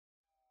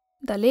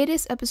The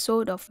latest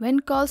episode of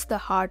When Calls the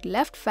Heart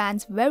left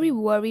fans very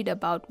worried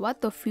about what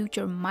the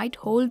future might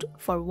hold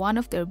for one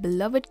of their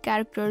beloved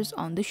characters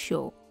on the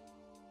show.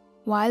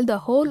 While the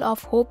whole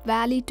of Hope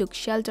Valley took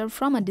shelter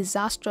from a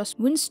disastrous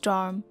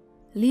windstorm,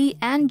 Lee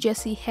and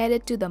Jesse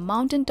headed to the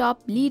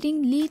mountaintop,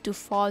 leading Lee to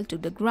fall to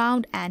the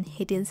ground and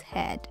hit his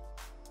head.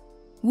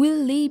 Will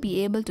Lee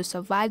be able to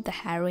survive the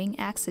harrowing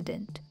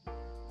accident?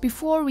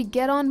 Before we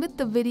get on with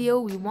the video,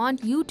 we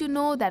want you to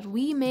know that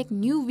we make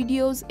new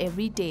videos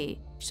every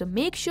day, so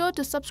make sure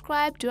to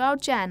subscribe to our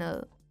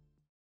channel.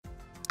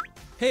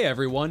 Hey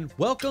everyone,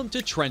 welcome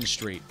to Trend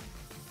Street.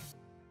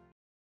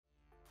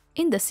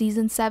 In the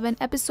Season 7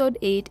 Episode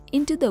 8,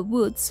 Into the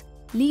Woods,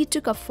 Lee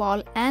took a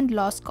fall and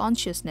lost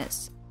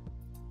consciousness.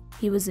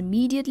 He was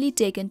immediately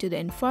taken to the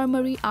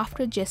infirmary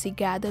after Jesse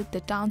gathered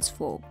the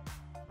townsfolk.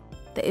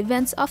 The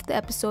events of the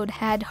episode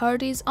had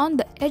Hurties on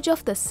the edge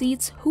of the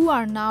seats who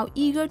are now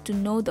eager to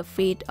know the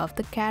fate of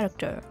the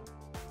character.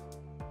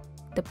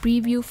 The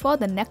preview for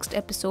the next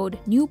episode,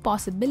 New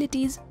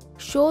Possibilities,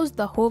 shows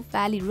the Hope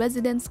Valley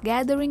residents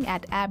gathering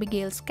at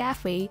Abigail's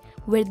cafe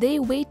where they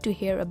wait to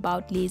hear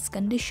about Lee's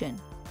condition.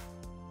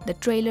 The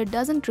trailer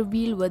doesn't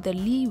reveal whether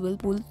Lee will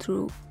pull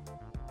through.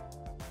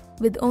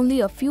 With only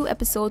a few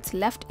episodes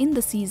left in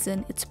the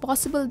season, it's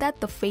possible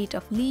that the fate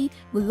of Lee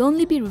will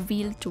only be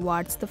revealed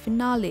towards the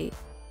finale.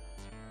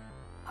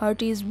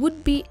 Hurties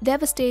would be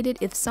devastated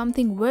if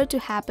something were to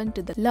happen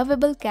to the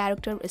lovable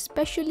character,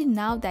 especially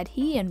now that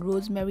he and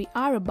Rosemary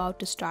are about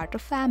to start a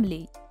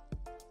family.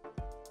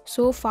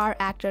 So far,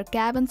 actor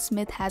Kavan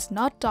Smith has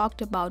not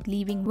talked about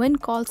leaving When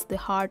Calls the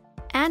Heart,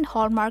 and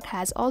Hallmark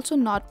has also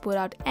not put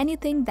out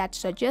anything that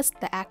suggests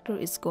the actor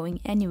is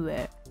going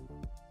anywhere.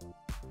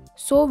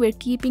 So we're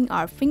keeping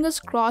our fingers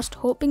crossed,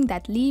 hoping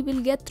that Lee will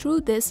get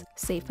through this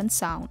safe and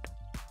sound.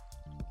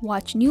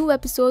 Watch new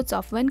episodes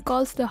of When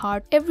Calls the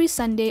Heart every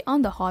Sunday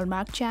on the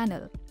Hallmark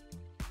Channel.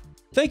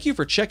 Thank you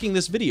for checking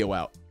this video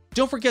out.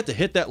 Don't forget to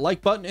hit that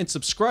like button and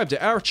subscribe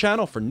to our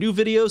channel for new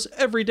videos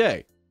every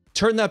day.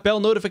 Turn that bell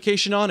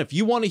notification on if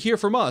you want to hear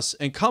from us,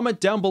 and comment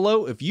down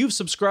below if you've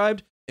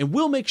subscribed, and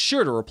we'll make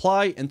sure to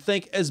reply and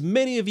thank as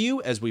many of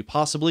you as we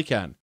possibly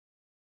can.